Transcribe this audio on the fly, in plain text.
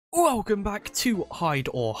Welcome back to Hide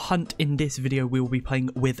or Hunt. In this video, we will be playing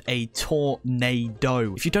with a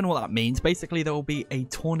tornado. If you don't know what that means, basically there will be a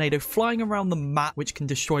tornado flying around the map which can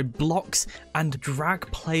destroy blocks and drag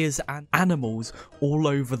players and animals all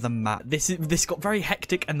over the map. This got very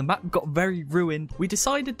hectic and the map got very ruined. We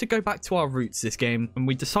decided to go back to our roots this game and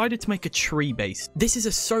we decided to make a tree base. This is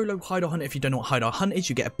a solo hide or hunt. If you don't know what hide or hunt is,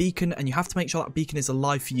 you get a beacon and you have to make sure that beacon is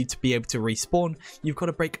alive for you to be able to respawn. You've got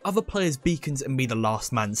to break other players' beacons and be the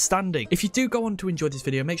last man standing. If you do go on to enjoy this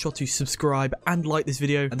video, make sure to subscribe and like this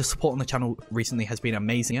video, and the support on the channel recently has been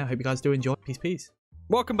amazing. I hope you guys do enjoy. Peace.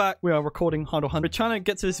 Welcome back. We are recording Hide or Hunt. We're trying to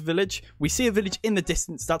get to this village. We see a village in the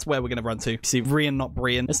distance. That's where we're going to run to. See,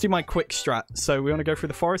 ryannotbrian. Let's do my quick strat. So we want to go through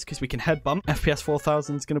the forest because we can head bump. FPS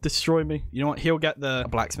 4000 is going to destroy me. You know what? He'll get the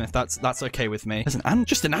blacksmith. That's okay with me. There's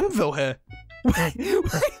just an anvil here. Wait.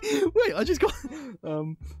 I just got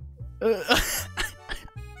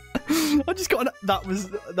I just got that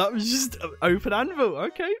was just an open anvil.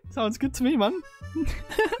 Okay, sounds good to me, man.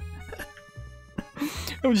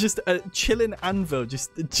 It was just a chilling anvil,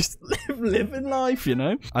 just living life, you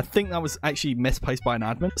know. I think that was actually misplaced by an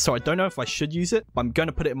admin, so I don't know if I should use it, but I'm going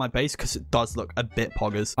to put it in my base because it does look a bit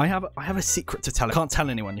poggers. I have a secret to tell. I can't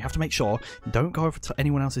tell anyone. You have to make sure don't go over to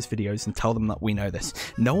anyone else's videos and tell them that we know this.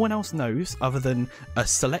 No one else knows other than a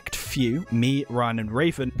select few, me, Ryan, and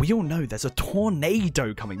Raven. We all know there's a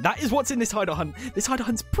tornado coming. That is what's in this hide or hunt. This hide or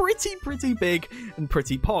hunt's pretty big and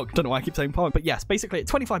pretty pog. Don't know why I keep saying pog, but yes, basically at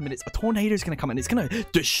 25 minutes, a tornado is going to come and it's going to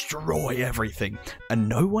destroy everything, and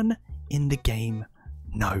no one in the game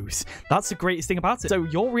knows. That's the greatest thing about it. So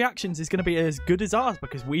your reactions is going to be as good as ours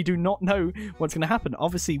because we do not know what's going to happen.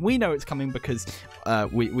 Obviously, we know it's coming because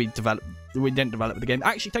we didn't develop the game.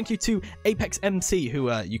 Actually, thank you to Apex MC,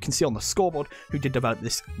 who you can see on the scoreboard, who did develop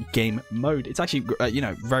this game mode. It's actually you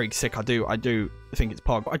know, very sick. I do think it's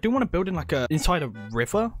pog. But I do want to build in like inside a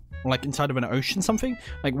river, like inside of an ocean, something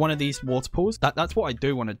like one of these water pools. That's what I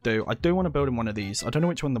do want to do. I do want to build in one of these. I don't know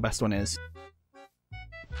which one the best one is.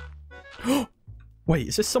 Wait,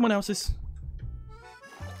 is this someone else's?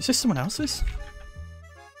 Is this someone else's?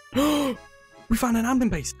 We found an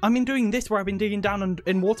admin base. I've been doing this where I've been digging down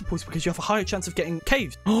in water pools because you have a higher chance of getting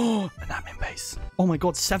caves. Oh, an admin base. Oh my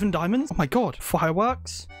god, 7 diamonds. Oh my god,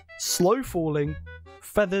 fireworks, slow falling,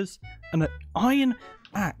 feathers, and an iron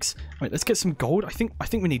axe. Wait, let's get some gold. I think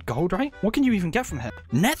we need gold, right? What can you even get from here?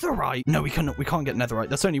 Netherite? No, we can't get netherite.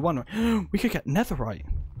 That's only one, right? We could get netherite.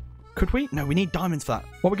 Could we? No, we need diamonds for that.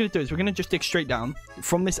 What we're going to do is we're going to just dig straight down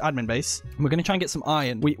from this admin base. And we're going to try and get some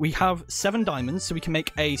iron. We have 7 diamonds, so we can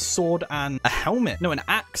make a sword and a helmet. No, an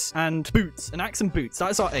axe and boots. An axe and boots.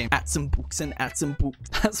 That is our aim. Axe and boots and axe and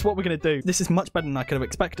boots. That's what we're going to do. This is much better than I could have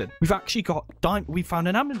expected. We've actually got we found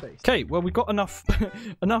an admin base. Okay, well, we've got enough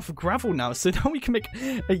gravel now, so now we can make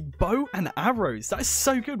a bow and arrows. That is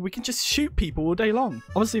so good. We can just shoot people all day long.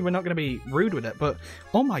 Obviously, we're not going to be rude with it, but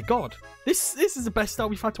oh my god. This is the best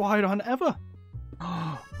start we've had to a hide or hunt ever.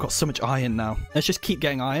 Oh, got so much iron now. Let's just keep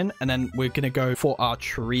getting iron, and then we're going to go for our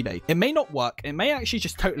tree base. It may not work. It may actually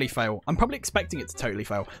just totally fail. I'm probably expecting it to totally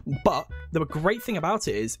fail. But the great thing about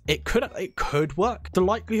it is it could work. The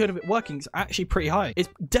likelihood of it working is actually pretty high. It's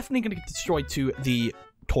definitely going to get destroyed to the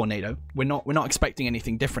tornado. We're not expecting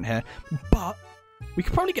anything different here. But we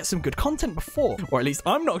could probably get some good content before, or at least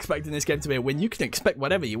I'm not expecting this game to be a win. You can expect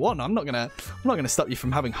whatever you want. I'm not gonna stop you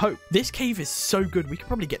from having hope. This cave is so good. We could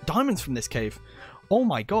probably get diamonds from this cave. Oh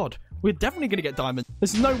my god, we're definitely gonna get diamonds.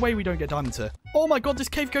 There's no way we don't get diamonds here. Oh my god, this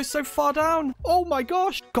cave goes so far down. Oh my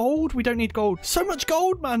gosh, gold. We don't need gold. So much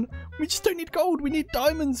gold, man. We just don't need gold. We need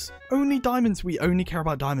diamonds. Only diamonds. We only care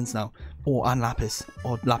about diamonds now. And lapis.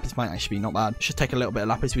 Or lapis might actually be not bad. Should take a little bit of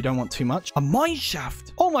lapis. We don't want too much. A mine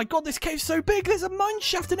shaft. Oh my god, this cave's so big. There's a mine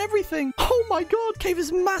shaft and everything. Oh my god, cave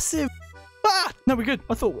is massive. Ah! No, we're good.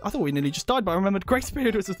 I thought we nearly just died, but I remembered grace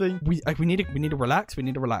period was a thing. We need to relax. We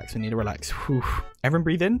need to relax. We need to relax. Whew. Everyone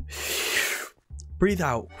breathe in. Breathe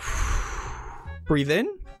out. Breathe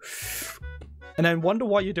in. And then wonder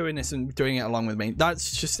why you're doing this and doing it along with me.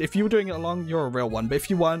 That's just, if you were doing it along, you're a real one. But if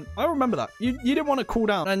you weren't, I remember that. You didn't want to cool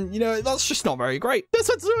down. And, you know, that's just not very great. There's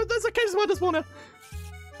a cave spawner.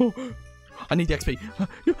 Oh, I need the XP.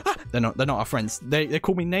 They're not our friends. They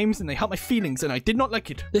call me names and they hurt my feelings, and I did not like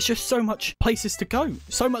it. There's just so much places to go.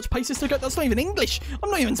 So much places to go. That's not even English. I'm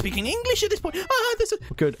not even speaking English at this point.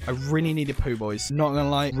 Good. I really need a poo, boys. Not gonna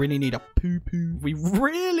lie. Really need a poo. We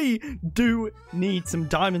really do need some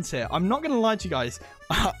diamonds here. I'm not gonna lie to you guys.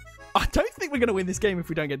 I don't think we're gonna win this game if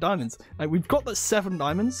we don't get diamonds. Like, we've got the 7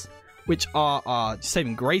 diamonds, which are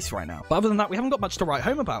saving grace right now. But other than that, we haven't got much to write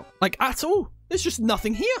home about. Like, at all. There's just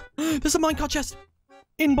nothing here. There's a minecart chest.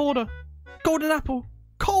 In border. Golden apple.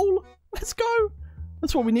 Coal. Let's go.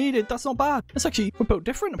 That's what we needed. That's not bad. That's actually, we're built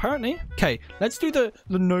different, apparently. Okay, let's do the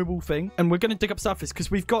noble thing. And we're going to dig up surface because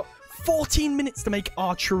we've got 14 minutes to make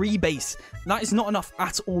our tree base. That is not enough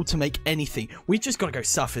at all to make anything. We've just got to go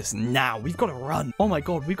surface now. We've got to run. Oh my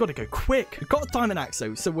God, we've got to go quick. We've got a diamond axe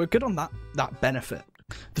though, so we're good on that benefit.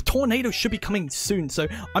 The tornado should be coming soon, so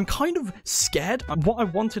I'm kind of scared. What I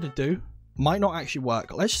wanted to do might not actually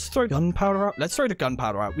work. Let's just throw gunpowder out. Let's throw the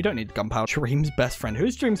gunpowder out. We don't need gunpowder. Dream's best friend.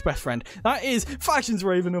 Who's Dream's best friend? That is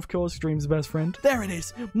factionsraven, of course. Dream's best friend. There it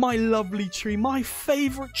is. My lovely tree. My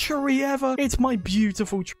favorite tree ever. It's my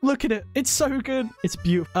beautiful tree. Look at it. It's so good. It's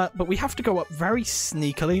beautiful. But we have to go up very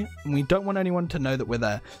sneakily, and we don't want anyone to know that we're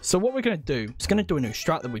there. So what we're going to do is going to do a new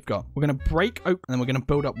strat that we've got. We're going to break oak, and then we're going to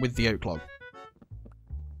build up with the oak log.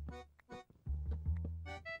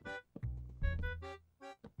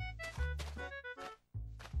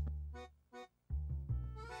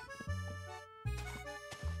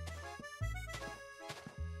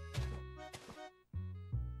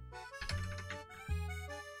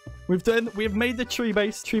 We have made the tree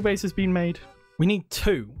base. Tree base has been made. We need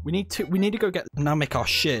two. We need to go get, now make our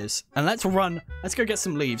shears. And let's run. Let's go get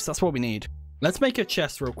some leaves. That's what we need. Let's make a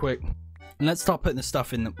chest real quick. And let's start putting the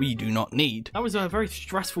stuff in that we do not need. That was a very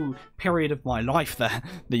stressful period of my life there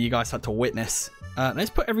that you guys had to witness. Let's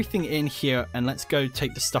put everything in here and let's go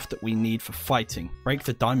take the stuff that we need for fighting. Break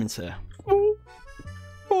the diamonds here.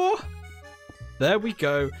 Oh. There we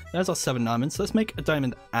go. There's our 7 diamonds. Let's make a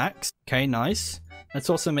diamond axe. Okay, nice. Let's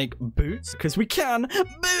also make boots because we can.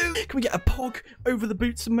 Boom! Can we get a pog over the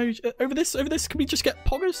boots emoji? Over this? Can we just get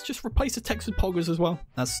poggers? Just replace the text with poggers as well.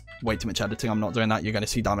 That's way too much editing. I'm not doing that. You're going to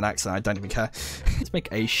see diamond axe and I don't even care. Let's make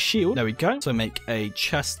a shield. There we go. So make a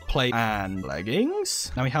chest plate and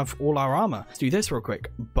leggings. Now we have all our armor. Let's do this real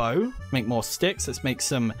quick. Bow. Make more sticks. Let's make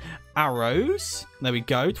some arrows. There we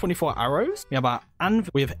go. 24 arrows. We have our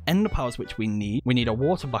anvil. We have ender pearls, which we need. We need a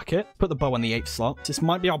water bucket. Put the bow on the 8th slot. This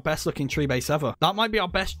might be our best looking tree base ever. That might be our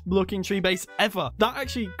best looking tree base ever. That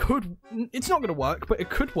actually could, it's not going to work, but it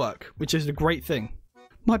could work, which is a great thing.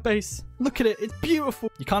 My base, look at it, it's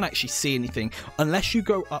beautiful. You can't actually see anything unless you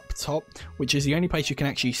go up top, which is the only place you can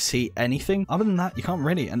actually see anything. Other than that, you can't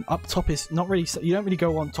really, and up top is not really, you don't really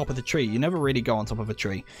go on top of the tree. You never really go on top of a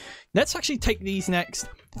tree. Let's actually take these next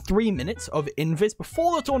 3 minutes of invis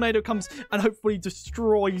before the tornado comes and hopefully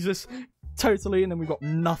destroys us totally, and then we've got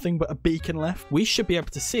nothing but a beacon left. We should be able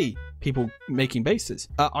to see people making bases.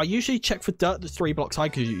 I usually check for dirt that's 3 blocks high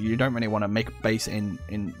because you don't really want to make a base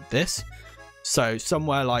in this. So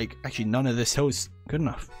somewhere like, actually none of this hill's good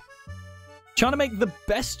enough. Trying to make the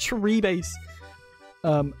best tree base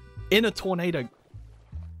in a tornado.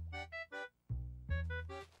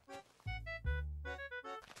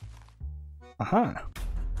 Aha.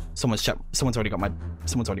 Someone's already got my beacon.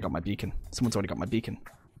 Someone's already got my beacon. Someone's already got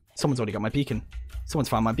my beacon. Someone's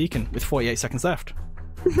found my beacon with 48 seconds left.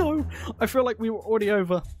 No, I feel like we were already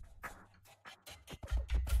over.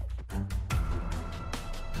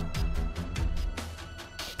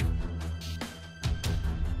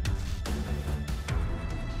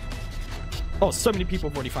 Oh, so many people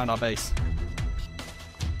have already found our base.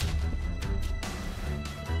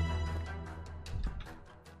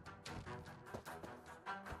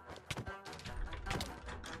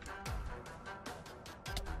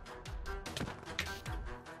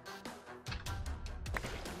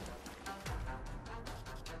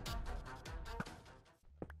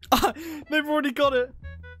 They've already got it.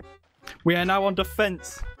 We are now on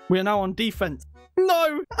defense. We are now on defense.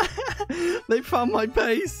 No! They found my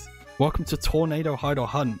base. Welcome to Tornado Hide or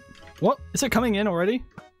Hunt. What? Is it coming in already?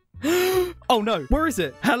 Oh no. Where is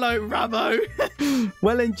it? Hello, Rabo.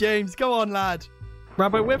 Well and James. Go on, lad.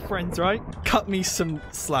 Rabo, we're friends, right? Cut me some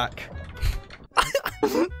slack.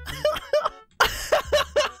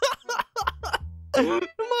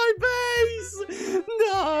 My base!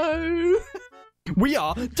 No! We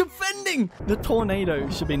are defending! The tornado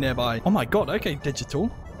should be nearby. Oh my god, okay,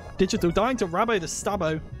 Digital. Digital dying to Rabo the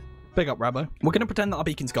Stabbo. Big up, Rabo. We're going to pretend that our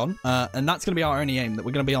beacon's gone. And that's going to be our only aim, that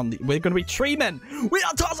we're going to be on the... We're going to be tree men! We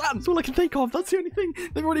are Tarzan! That's all I can think of. That's the only thing.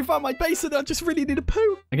 They've already found my base and I just really need a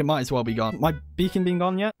poo. Like, it might as well be gone. My beacon been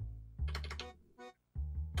gone yet?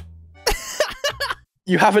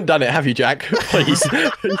 You haven't done it, have you, Jack? Please.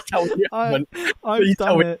 Please tell me you haven't. Please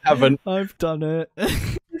tell me you haven't. I've done it.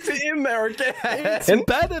 Is it in there again? It's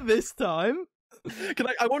better this time. Can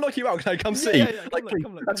I won't knock you out. Can I come see? Yeah, like,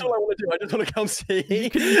 come look, that's all I want to do. I just want to come see. You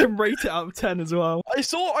can rate it out of 10 as well. I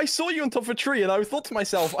saw you on top of a tree, and I thought to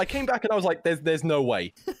myself, I came back and I was like, there's no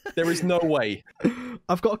way. There is no way.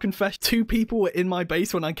 I've got to confess, 2 people were in my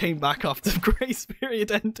base when I came back after the grace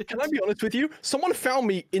period ended. Can I be honest with you? Someone found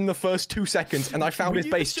me in the first 2 seconds, and I found his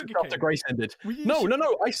base just after grace ended. No.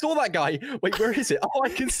 I saw that guy. Wait, where is it? Oh, I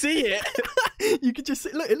can see it. You can just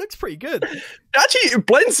see. Look, it looks pretty good. Actually, it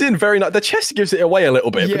blends in very nice. The chest gives it away a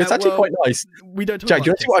little bit, but it's actually quite nice. We don't talk Jack, do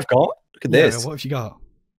you want to see what I've got? Look at this. What have you got?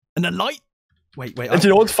 And a light? Wait. And do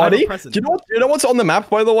you know what's funny? Do you know what's on the map,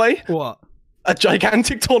 by the way? What? A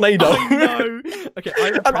gigantic tornado. Oh, no. Okay,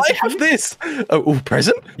 and I have this. Oh,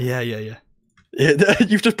 present? Yeah.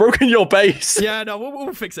 You've just broken your base. Yeah, no,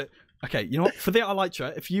 we'll fix it. Okay, you know what? For the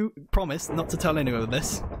Elytra, if you promise not to tell anyone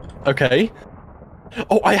this. Okay.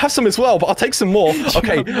 Oh, I have some as well, but I'll take some more.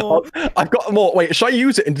 Okay, I've got more. Wait, should I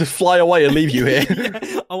use it and just fly away and leave you here?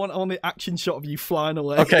 Yeah, I want the action shot of you flying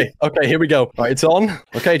away. Okay, here we go. All right, it's on.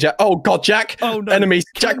 Okay, Jack. Oh, God, Jack. Oh, no. Enemies.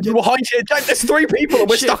 Jack, we will hide here. Jack, there's 3 people and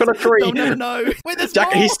we're stuck on a tree. They'll never know. Wait, there's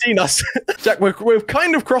Jack, more. he's seen us. Jack, we're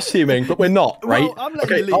kind of cross-teaming, but we're not, right? Well, I'm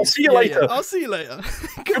letting you leave. I'll see you later. Yeah. I'll see you later.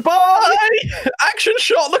 Goodbye. Action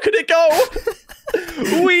shot. Look at it go.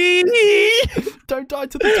 Wee! Don't die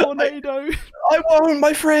to the tornado. I won't,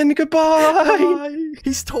 my friend. Goodbye.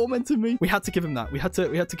 He's tormenting me. We had to give him that. We had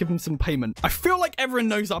to give him some payment. I feel like everyone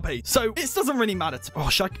knows our base, so it doesn't really matter.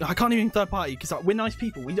 I can't even third party because we're nice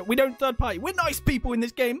people. We don't third party. We're nice people in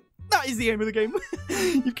this game. That is the aim of the game.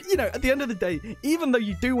 you know, at the end of the day, even though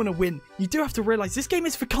you do want to win, you do have to realize this game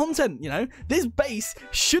is for content. You know, this base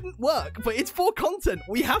shouldn't work, but it's for content.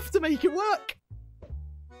 We have to make it work.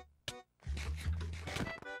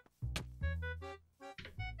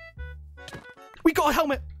 We got a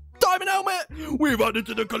helmet! Diamond helmet! We've added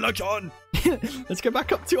to the collection! Let's go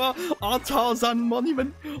back up to our Tarzan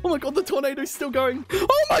monument. Oh my god, the tornado's still going.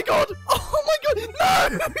 Oh my god! Oh my god!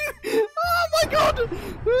 No! Oh my god!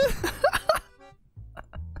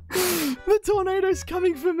 The tornado's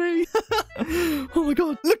coming for me. Oh my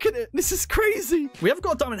god, look at it. This is crazy. We have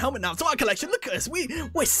got a diamond helmet now. It's our collection. Look at us.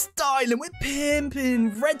 We're styling. We're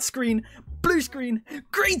pimping. Red screen. Blue screen,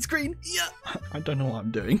 green screen, yeah. I don't know what I'm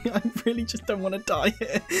doing. I really just don't want to die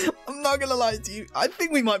here. I'm not gonna lie to you. I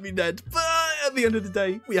think we might be dead, but at the end of the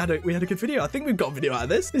day, we had a good video. I think we've got a video out of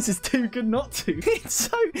this. This is too good not to. It's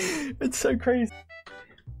so crazy.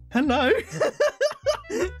 Hello.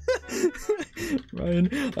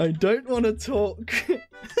 Ryan, I don't want to talk.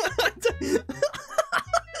 I don't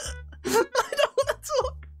want to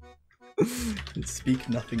talk. Speak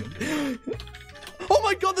nothing. Oh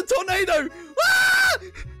my god, the tornado! Ah!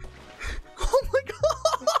 Oh my god!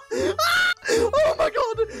 Ah! Oh my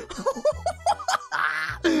god!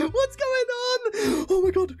 What's going on? Oh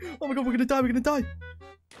my god! Oh my god, we're gonna die!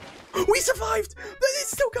 We survived!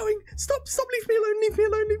 It's still going! Stop! Leave me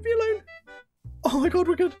alone! Oh my god,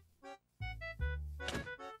 we're good!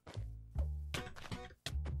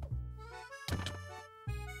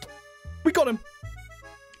 We got him!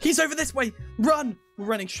 He's over this way! Run! We're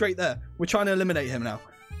running straight there. We're trying to eliminate him now.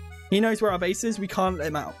 He knows where our base is. We can't let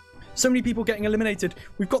him out. So many people getting eliminated.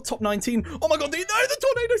 We've got top 19. Oh my god, the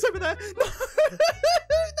tornado's over there. No,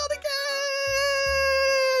 not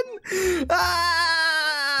again.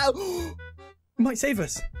 Ah! It might save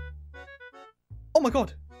us. Oh my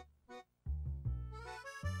god.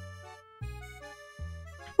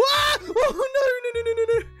 Ah! Oh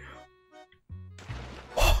no.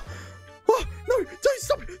 Oh, no, don't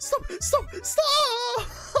stop. No,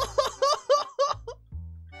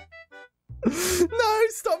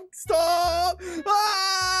 stop.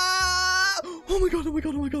 Ah! Oh my god. Oh my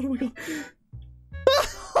god,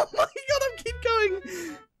 I keep going.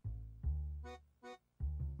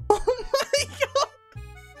 Oh my god.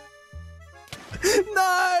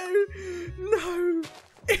 No,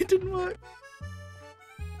 it didn't work.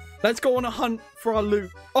 Let's go on a hunt for our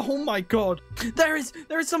loot. Oh my god. There is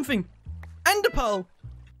something. Ender pearl.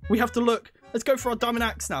 We have to look. Let's go for our diamond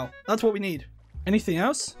axe now. That's what we need. Anything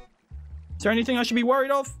else? Is there anything I should be worried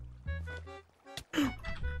of?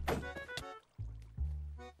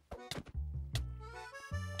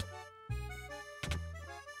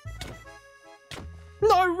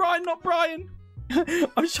 No, Ryan, not Brian. I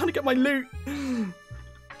was trying to get my loot.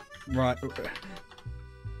 Right.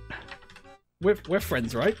 We're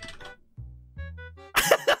friends, right?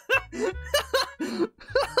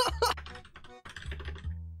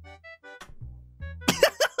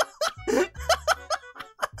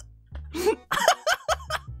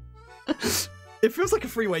 It feels like a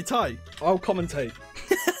three-way tie. I'll commentate.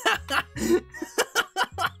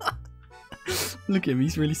 Look at him,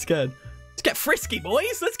 he's really scared. Let's get frisky,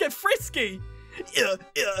 boys. Let's get frisky. Yeah.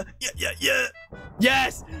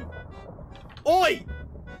 Yes. Oi.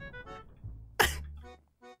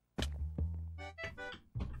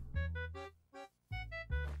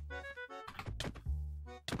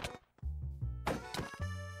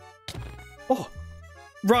 Oh,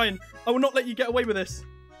 Ryan, I will not let you get away with this.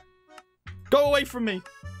 Go away from me.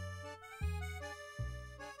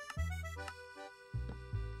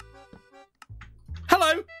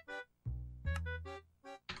 Hello.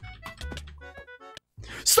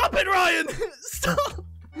 Stop it, Ryan. Stop.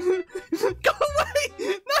 Go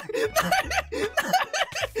away.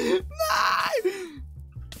 No.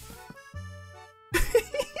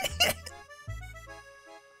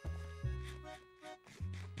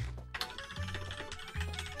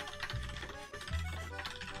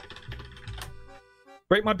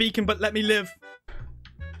 Break my beacon, but let me live.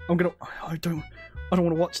 I don't want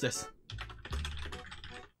to watch this.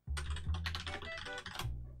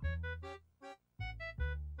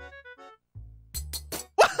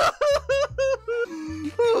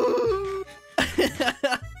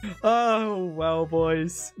 Oh, well,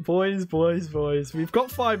 boys. We've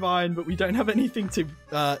got 5 iron, but we don't have anything to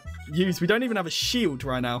use. We don't even have a shield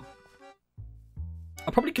right now.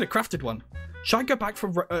 I probably could have crafted one. Should I go back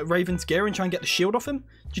for Raven's gear and try and get the shield off him? Do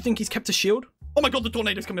you think he's kept a shield? Oh my god, the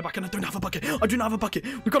tornado's coming back and I don't have a bucket. I do not have a bucket.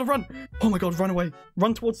 We've got to run. Oh my god, run away.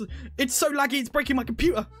 Run towards the... It's so laggy, it's breaking my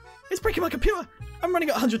computer. It's breaking my computer. I'm running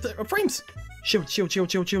at 100 frames. Shield. Shield.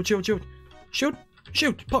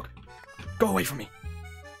 Puck. Go away from me.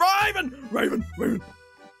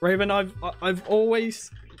 Raven, I've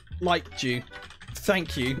always liked you.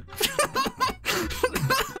 Thank you.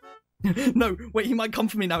 No, wait, he might come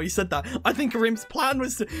for me now. He said that. I think Karim's plan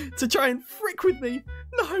was to try and frick with me.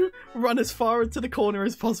 No, run as far into the corner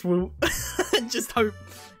as possible. Just hope.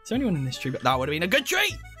 Is there anyone in this tree? But that would have been a good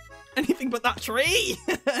tree. Anything but that tree.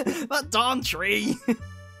 That darn tree.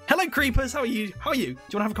 Hello, creepers. How are you? Do you want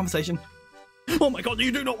to have a conversation? Oh my god,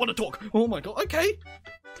 you do not want to talk. Oh my god, okay.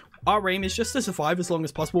 Our aim is just to survive as long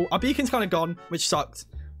as possible. Our beacon's kind of gone, which sucks.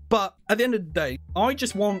 But at the end of the day, I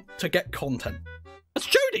just want to get content. That's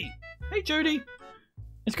Jody. Hey, Jody.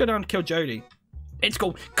 Let's go down and kill Jody. Let's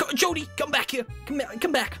go. Jody, come back here.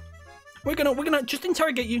 Come back. We're gonna just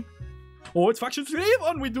interrogate you. Oh, it's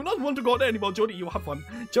factionsraven. We do not want to go there anymore. Jody, you have fun.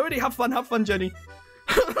 Jody, have fun, Jody.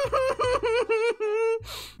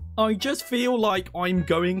 I just feel like I'm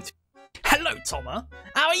going to... Hello, Toma.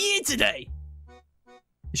 How are you today?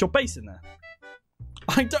 Is your base in there?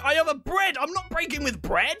 I have a bread. I'm not breaking with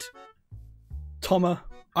bread. Toma,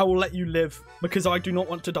 I will let you live because I do not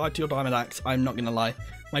want to die to your diamond axe. I'm not going to lie.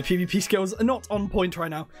 My PvP skills are not on point right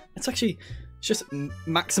now. It's just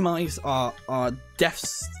maximize our death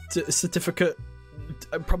certificate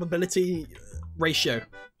probability ratio.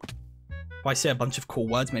 If I say a bunch of cool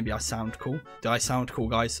words, maybe I sound cool. Do I sound cool,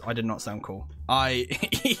 guys? I did not sound cool.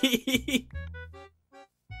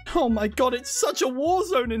 Oh my god, it's such a war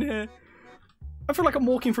zone in here. I feel like I'm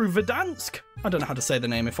walking through Verdansk. I don't know how to say the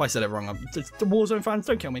name. If I said it wrong, the Warzone fans,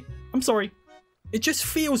 don't kill me. I'm sorry. It just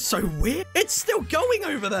feels so weird. It's still going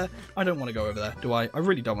over there. I don't want to go over there, do I? I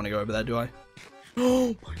really don't want to go over there, do I?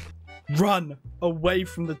 Oh my... Run away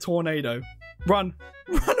from the tornado. Run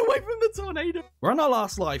away from the tornado. We're on our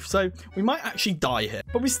last life, so we might actually die here.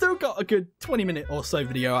 But we still got a good 20-minute or so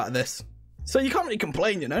video out of this. So you can't really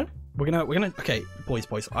complain, you know? We're gonna... Okay, boys.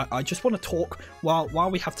 I just want to talk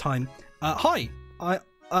while we have time. Hi.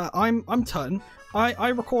 I'm Turton. I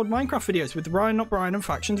record Minecraft videos with ryannotbrian and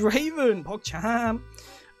factionsraven. PogChamp.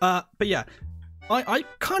 But yeah, I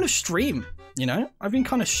kind of stream, you know? I've been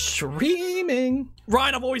kind of streaming.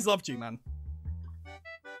 Ryan, I've always loved you, man.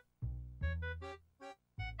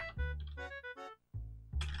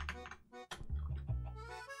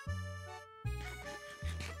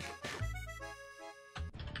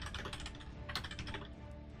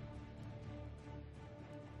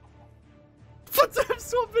 Footstep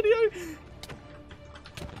swap video.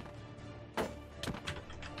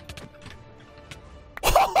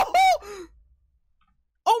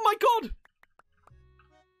 Oh my god!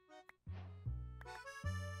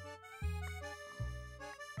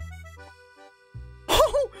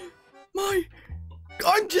 Oh my!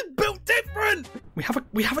 I'm just built different. We have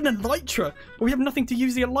an elytra, but we have nothing to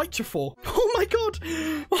use the elytra for. Oh my god!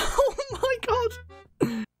 Oh my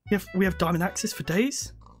god! We have diamond axes for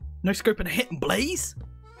days. No scope and a hit and blaze.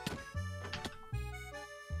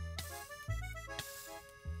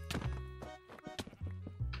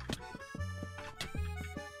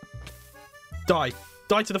 Die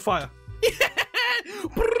to the fire.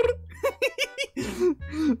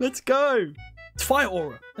 Let's go. It's fire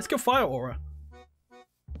aura. Let's go fire aura.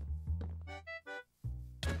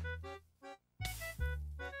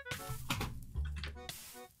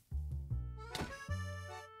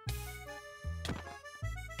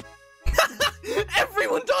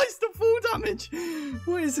 damage.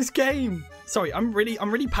 What is this game? Sorry, I'm really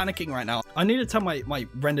panicking right now. I need to turn my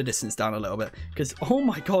render distance down a little bit because, oh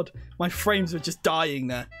my god, my frames were just dying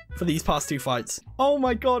there for these past 2 fights. Oh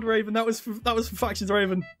my god, Raven, that was for Factions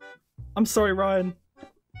Raven. I'm sorry, Ryan.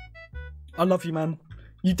 I love you, man.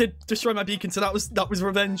 You did destroy my beacon, so that was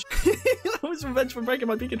revenge. That was revenge for breaking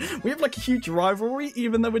my beacon. We have like a huge rivalry,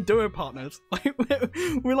 even though we're duo partners. Like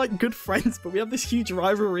we're like good friends, but we have this huge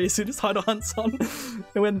rivalry as soon as Hide or Hunt's on.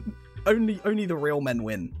 And when only the real men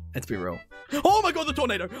win. Let's be real. Oh my god, the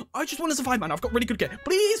tornado! I just want to survive, man. I've got really good gear.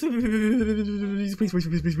 Please, please.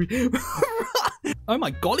 Oh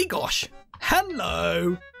my golly gosh.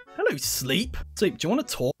 Hello. Hello, Sleep. Sleep, do you want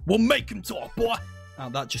to talk? We'll make him talk, boy. Oh,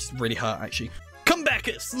 that just really hurt, actually. Come back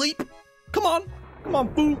here, Sleep. Come on. Come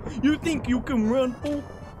on, fool. You think you can run, fool?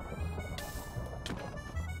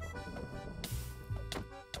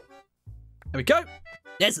 There we go.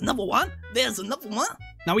 There's another one. There's another one.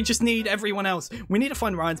 Now we just need everyone else. We need to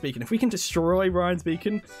find Ryan's beacon. If we can destroy Ryan's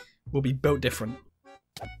beacon, we'll be built different.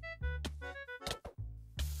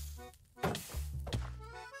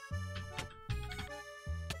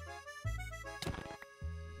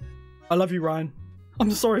 I love you, Ryan.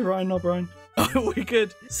 I'm sorry, Ryan, not Brian. Oh, we're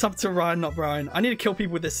good. Sub to Ryan, not Brian. I need to kill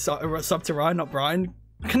people with this sub to Ryan, not Brian.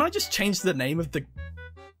 Can I just change the name of the...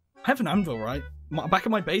 I have an anvil, right? Back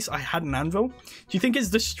at my base, I had an anvil. Do you think it's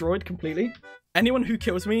destroyed completely? Anyone who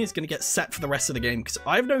kills me is going to get set for the rest of the game because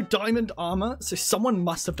I have no diamond armor, so someone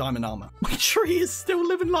must have diamond armor. My tree is still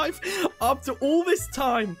living life after all this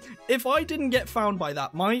time. If I didn't get found by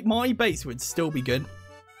that, my base would still be good.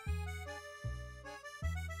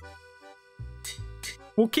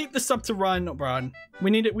 We'll keep the sub to Ryan, not Brian.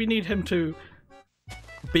 We need him to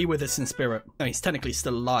be with us in spirit. No, he's technically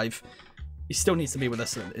still alive. He still needs to be with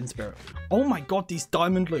us in spirit. Oh my god, these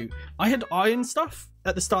diamond loot. I had iron stuff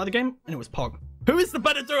at the start of the game, and it was Pog. Who is the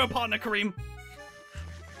better duo partner, Kareem?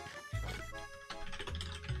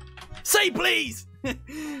 Say please! He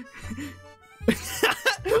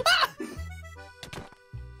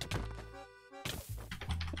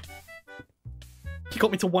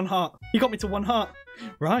got me to 1 heart. He got me to 1 heart.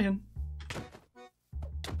 Ryan.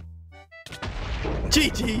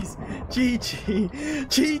 GG's.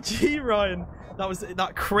 GG, Ryan.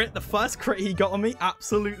 That crit, the first crit he got on me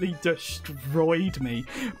absolutely destroyed me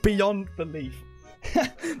beyond belief.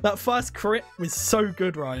 That first crit was so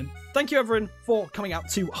good, Ryan. Thank you, everyone, for coming out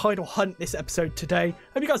to Hide or Hunt this episode today.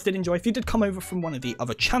 Hope you guys did enjoy. If you did come over from one of the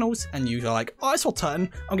other channels and you are like, oh, I saw Turton,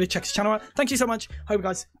 I'm going to check his channel out. Thank you so much. Hope you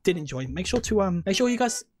guys did enjoy. Make sure you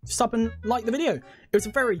guys sub and like the video. It was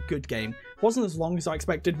a very good game. It wasn't as long as I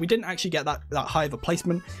expected. We didn't actually get that high of a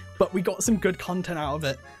placement, but we got some good content out of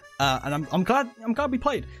it. And I'm glad we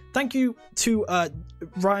played. Thank you to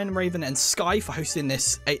Ryan, Raven, and Sky for hosting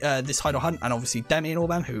this Hide or Hunt, and obviously Demi and all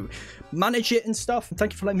them who manage it and stuff. And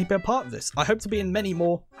thank you for letting me be a part of this. I hope to be in many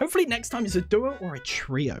more. Hopefully next time is a duo or a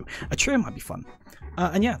trio. A trio might be fun.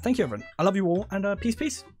 And yeah, thank you, everyone. I love you all, and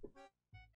peace.